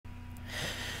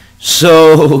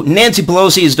So Nancy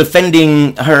Pelosi is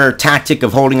defending her tactic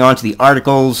of holding on to the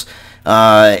articles.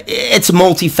 It's a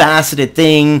multifaceted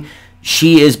thing.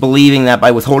 She is believing that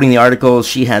by withholding the articles,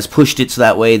 she has pushed it so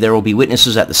that way there will be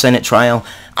witnesses at the Senate trial.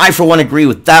 I, for one, agree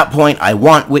with that point. I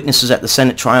want witnesses at the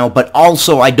Senate trial, but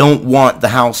also I don't want the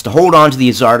House to hold on to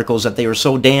these articles that they are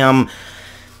so damn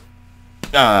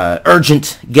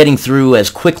urgent getting through as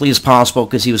quickly as possible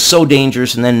because he was so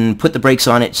dangerous, and then put the brakes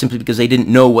on it simply because they didn't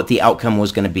know what the outcome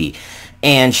was going to be.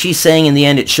 And she's saying in the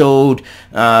end it showed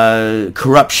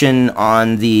corruption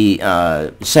on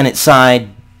the Senate side,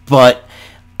 but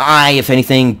I, if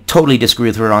anything, totally disagree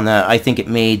with her on that. I think it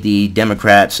made the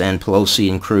Democrats and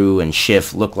Pelosi and crew and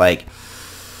Schiff look like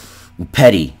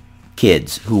petty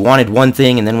kids who wanted one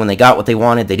thing, and then when they got what they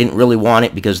wanted, they didn't really want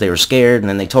it because they were scared, and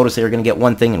then they told us they were going to get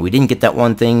one thing, and we didn't get that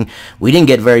one thing. We didn't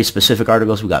get very specific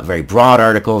articles. We got very broad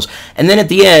articles. And then at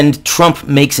the end, Trump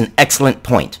makes an excellent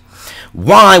point.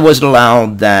 Why was it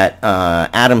allowed that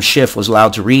Adam Schiff was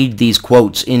allowed to read these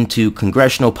quotes into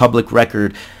congressional public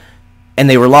record, and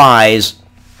they were lies,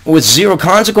 with zero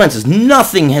consequences?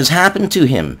 Nothing has happened to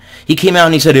him. He came out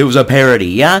and he said it was a parody.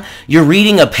 Yeah? You're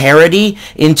reading a parody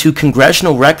into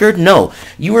congressional record? No.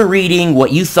 You were reading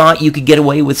what you thought you could get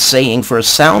away with saying for a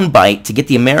soundbite to get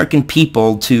the American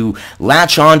people to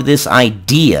latch on to this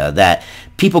idea that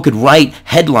people could write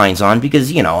headlines on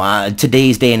because, you know,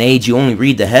 today's day and age, you only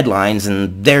read the headlines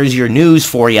and there's your news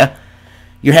for you.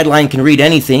 Your headline can read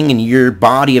anything, and your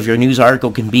body of your news article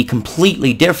can be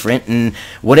completely different, and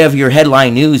whatever your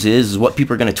headline news is what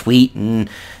people are going to tweet and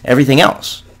everything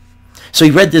else. So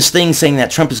he read this thing saying that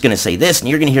Trump is going to say this, and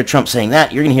you're going to hear Trump saying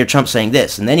that, you're going to hear Trump saying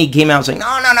this, and then he came out saying, no,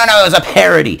 it was a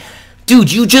parody.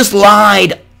 Dude, you just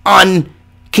lied on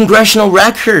congressional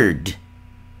record.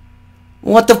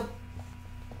 What the...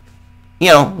 You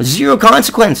know, zero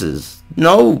consequences.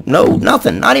 No,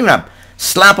 nothing. Not even a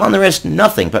slap on the wrist,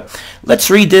 nothing. But let's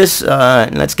read this,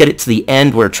 and let's get it to the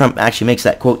end where Trump actually makes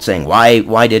that quote saying,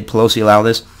 why did Pelosi allow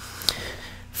this?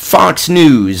 Fox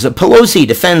News. Pelosi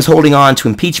defends holding on to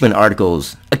impeachment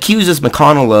articles, accuses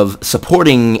McConnell of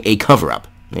supporting a cover-up.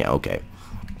 Yeah, okay.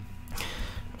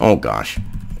 Oh, gosh.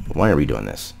 Why are we doing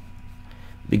this?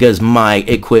 Because my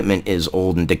equipment is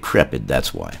old and decrepit,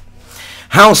 that's why.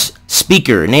 House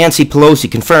Speaker Nancy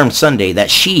Pelosi confirmed Sunday that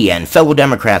she and fellow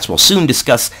Democrats will soon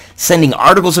discuss sending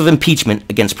articles of impeachment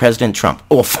against President Trump.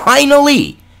 Oh,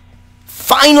 finally,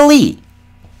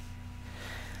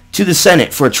 to the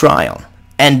Senate for a trial,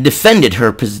 and defended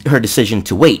her decision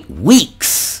to wait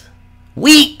weeks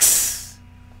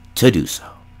to do so.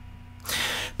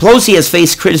 Pelosi has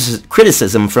faced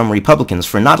criticism from Republicans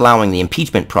for not allowing the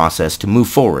impeachment process to move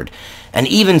forward, and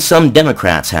even some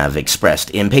Democrats have expressed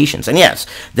impatience. And yes,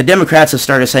 the Democrats have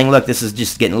started saying, look, this is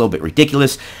just getting a little bit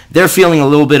ridiculous. They're feeling a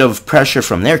little bit of pressure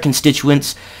from their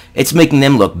constituents. It's making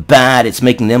them look bad. It's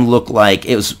making them look like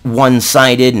it was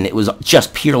one-sided and it was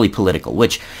just purely political,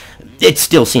 which it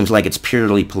still seems like it's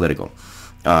purely political.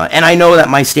 And I know that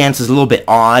my stance is a little bit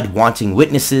odd, wanting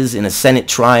witnesses in a Senate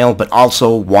trial, but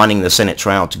also wanting the Senate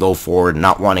trial to go forward and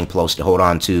not wanting Pelosi to hold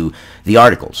on to the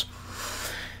articles.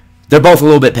 They're both a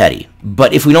little bit petty.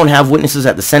 But if we don't have witnesses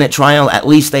at the Senate trial, at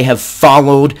least they have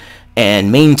followed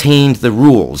and maintained the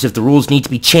rules. If the rules need to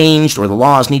be changed or the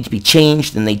laws need to be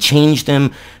changed, then they change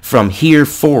them from here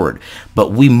forward.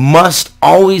 But we must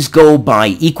always go by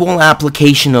equal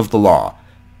application of the law.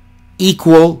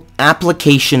 Equal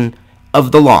application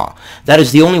of the law. That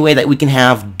is the only way that we can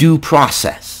have due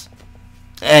process.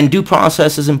 And due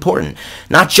process is important,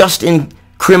 not just in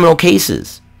criminal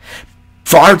cases.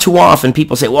 Far too often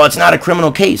people say, well, it's not a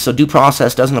criminal case, so due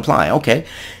process doesn't apply. Okay.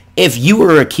 If you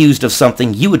were accused of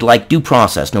something, you would like due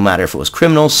process, no matter if it was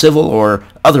criminal, civil, or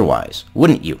otherwise,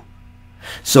 wouldn't you?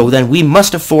 So then we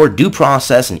must afford due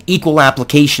process and equal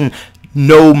application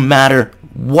no matter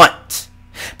what.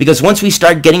 Because once we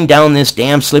start getting down this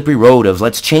damn slippery road of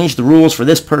let's change the rules for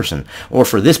this person or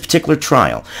for this particular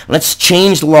trial, let's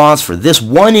change the laws for this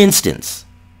one instance,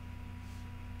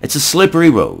 it's a slippery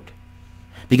road.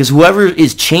 Because whoever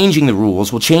is changing the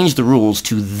rules will change the rules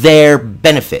to their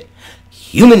benefit.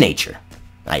 Human nature.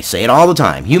 I say it all the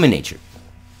time. Human nature.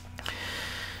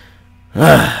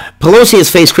 Pelosi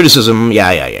has faced criticism.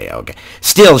 Yeah, okay.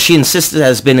 Still, she insists it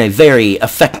has been a very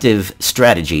effective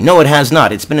strategy. No, it has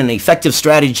not. It's been an effective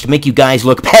strategy to make you guys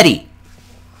look petty.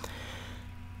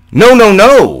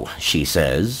 No, she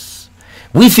says.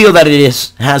 We feel that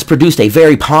it has produced a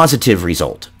very positive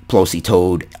result, Pelosi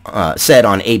said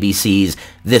on ABC's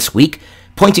This Week,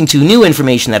 pointing to new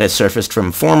information that has surfaced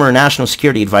from former National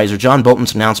Security Advisor John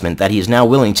Bolton's announcement that he is now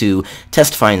willing to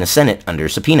testify in the Senate under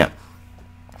subpoena.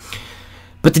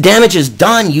 But the damage is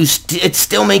done. It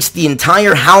still makes the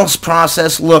entire House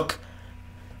process look,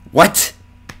 what?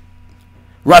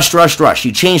 Rushed, rushed, rushed.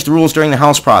 You changed the rules during the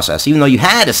House process, even though you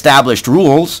had established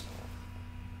rules.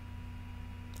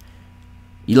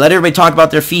 You let everybody talk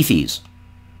about their fifis.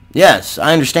 Yes,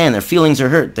 I understand. Their feelings are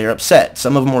hurt. They're upset.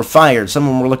 Some of them were fired. Some of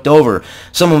them were looked over.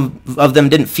 Some of them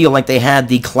didn't feel like they had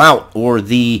the clout or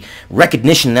the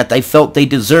recognition that they felt they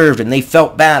deserved, and they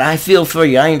felt bad. I feel for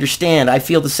you. I understand. I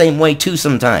feel the same way too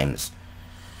sometimes.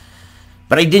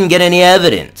 But I didn't get any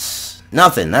evidence.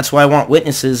 Nothing. That's why I want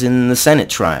witnesses in the Senate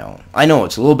trial. I know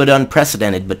it's a little bit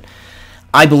unprecedented, but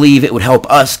I believe it would help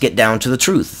us get down to the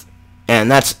truth.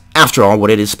 And that's, after all, what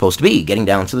it is supposed to be, getting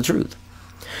down to the truth.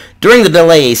 During the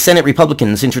delay, Senate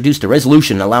Republicans introduced a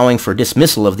resolution allowing for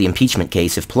dismissal of the impeachment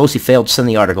case if Pelosi failed to send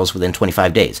the articles within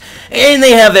 25 days. And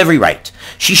they have every right.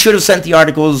 She should have sent the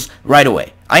articles right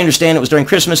away. I understand it was during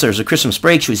Christmas. There was a Christmas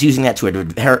break. She was using that to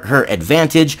her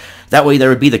advantage. That way there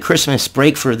would be the Christmas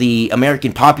break for the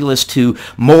American populace to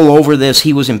mull over this.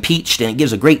 He was impeached, and it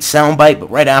gives a great soundbite.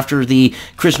 But right after the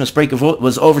Christmas break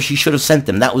was over, she should have sent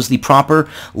them. That was the proper,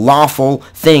 lawful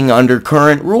thing under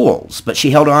current rules. But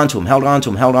she held on to him, held on to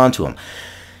him, held on to him.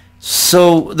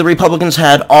 So the Republicans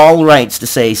had all rights to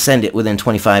say, send it within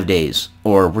 25 days,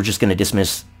 or we're just going to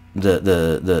dismiss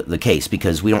the case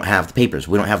because we don't have the papers.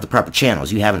 We don't have the proper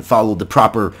channels. You haven't followed the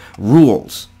proper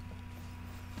rules.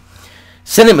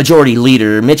 Senate Majority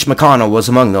Leader Mitch McConnell was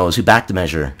among those who backed the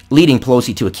measure, leading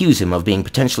Pelosi to accuse him of being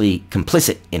potentially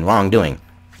complicit in wrongdoing.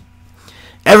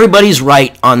 Everybody's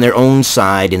right on their own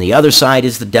side, and the other side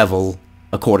is the devil,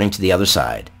 according to the other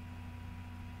side.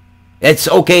 It's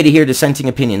okay to hear dissenting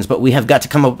opinions, but we have got to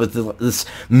come up with this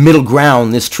middle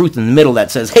ground, this truth in the middle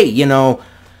that says, hey, you know,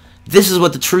 this is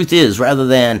what the truth is, rather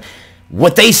than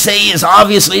what they say is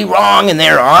obviously wrong, and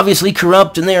they're obviously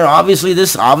corrupt, and they're obviously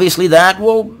this, obviously that.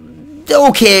 Well,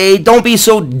 okay, don't be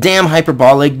so damn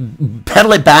hyperbolic.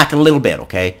 Pedal it back a little bit,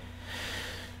 okay?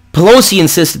 Pelosi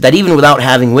insisted that even without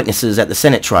having witnesses at the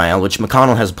Senate trial, which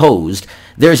McConnell has opposed,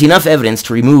 there is enough evidence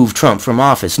to remove Trump from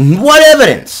office. What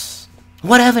evidence?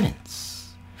 What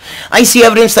evidence? I see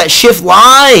evidence that Schiff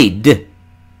lied.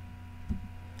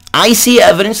 I see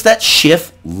evidence that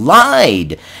Schiff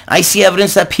lied. I see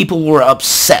evidence that people were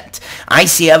upset. I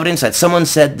see evidence that someone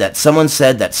said that someone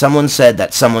said that someone said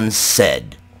that someone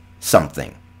said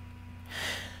something.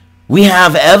 We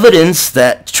have evidence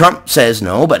that Trump says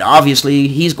no, but obviously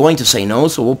he's going to say no,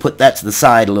 so we'll put that to the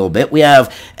side a little bit. We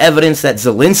have evidence that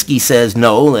Zelensky says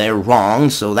no, they're wrong,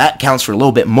 so that counts for a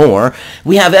little bit more.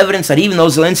 We have evidence that even though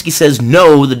Zelensky says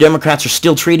no, the Democrats are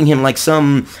still treating him like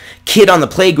some kid on the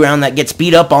playground that gets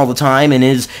beat up all the time and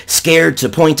is scared to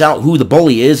point out who the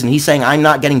bully is, and he's saying, I'm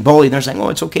not getting bullied, and they're saying, oh,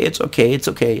 it's okay, it's okay, it's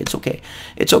okay, it's okay,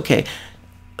 it's okay.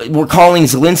 We're calling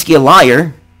Zelensky a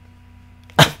liar.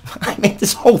 I mean,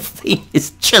 this whole thing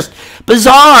is just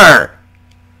bizarre.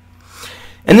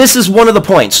 And this is one of the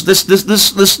points.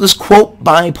 This quote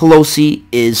by Pelosi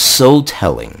is so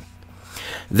telling.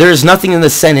 There's nothing in the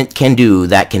Senate can do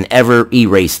that can ever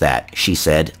erase that, she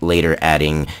said, later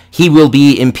adding, he will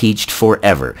be impeached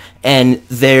forever. And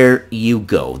there you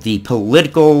go. The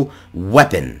political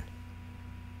weapon.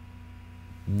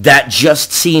 That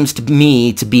just seems to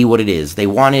me to be what it is. They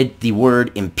wanted the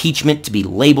word impeachment to be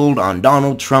labeled on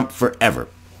Donald Trump forever.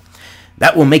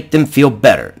 That will make them feel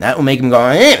better. That will make them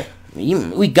go,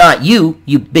 we got you,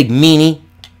 you big meanie.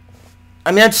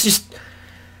 I mean,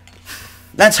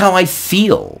 that's how I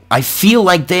feel. I feel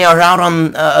like they are out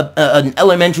on an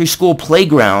elementary school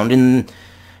playground, and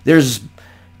there's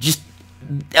just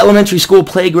elementary school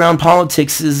playground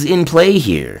politics is in play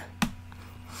here.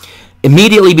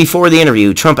 Immediately before the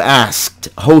interview, Trump asked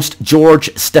host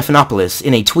George Stephanopoulos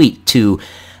in a tweet to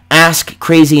ask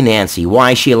Crazy Nancy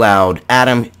why she allowed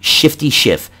Adam Shifty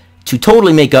Schiff to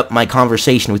totally make up my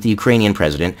conversation with the Ukrainian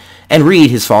president and read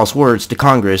his false words to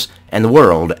Congress and the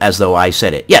world as though I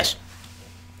said it. Yes.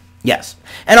 Yes.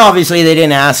 And obviously they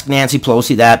didn't ask Nancy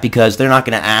Pelosi that because they're not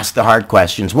going to ask the hard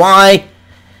questions. Why?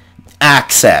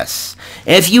 Access.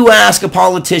 If you ask a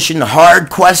politician hard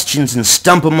questions and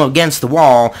stump them against the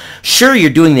wall, sure,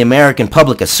 you're doing the American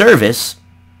public a service.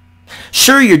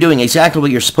 Sure, you're doing exactly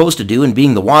what you're supposed to do and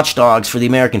being the watchdogs for the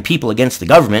American people against the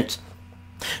government.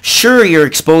 Sure, you're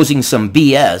exposing some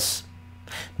BS,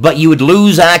 but you would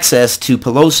lose access to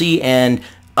Pelosi and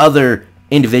other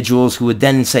individuals who would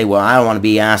then say, well, I don't want to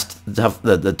be asked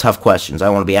the tough questions. I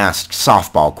want to be asked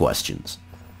softball questions.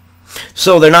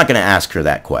 So they're not going to ask her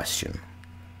that question.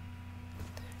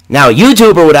 Now, a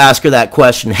YouTuber would ask her that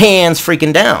question hands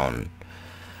freaking down.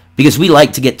 Because we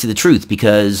like to get to the truth.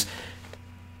 Because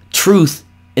truth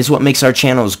is what makes our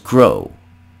channels grow.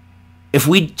 If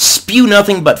we spew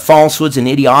nothing but falsehoods and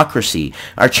idiocracy,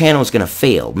 our channel is going to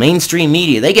fail. Mainstream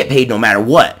media, they get paid no matter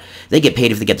what. They get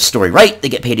paid if they get the story right. They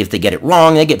get paid if they get it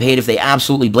wrong. They get paid if they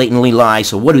absolutely blatantly lie.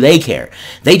 So what do they care?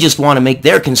 They just want to make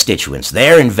their constituents,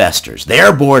 their investors,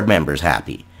 their board members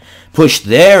happy. Push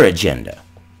their agenda.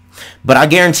 But I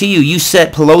guarantee you, you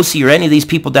set Pelosi or any of these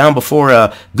people down before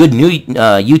a good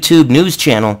YouTube news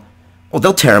channel, well,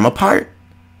 they'll tear them apart.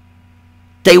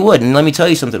 They would. And let me tell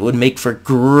you something. It would make for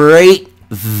great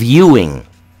viewing.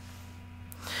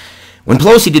 When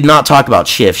Pelosi did not talk about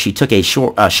Schiff, she took a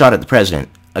shot at the president,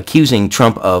 accusing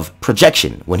Trump of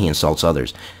projection when he insults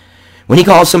others. When he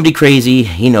calls somebody crazy,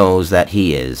 he knows that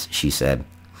he is, she said.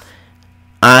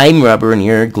 I'm rubber and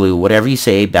you're glue. Whatever you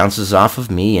say bounces off of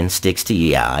me and sticks to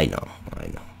you. Yeah, I know.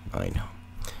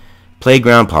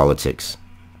 Playground politics.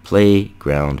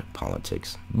 Playground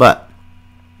politics. But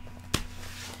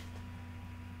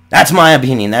that's my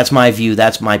opinion. That's my view.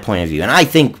 That's my point of view. And I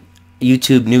think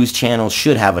YouTube news channels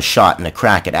should have a shot and a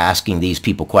crack at asking these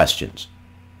people questions.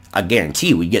 I guarantee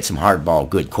you we get some hardball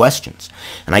good questions.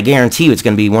 And I guarantee you it's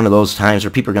going to be one of those times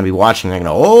where people are going to be watching and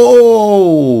they're going to go,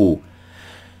 oh!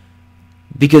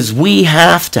 Because we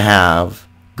have to have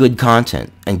good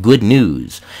content and good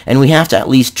news. And we have to at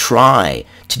least try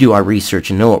to do our research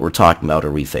and know what we're talking about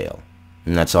or we fail.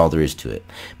 And that's all there is to it.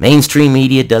 Mainstream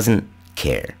media doesn't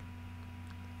care.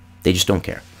 They just don't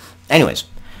care. Anyways,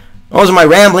 those are my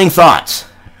rambling thoughts.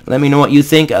 Let me know what you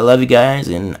think. I love you guys,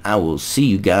 and I will see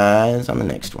you guys on the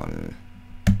next one.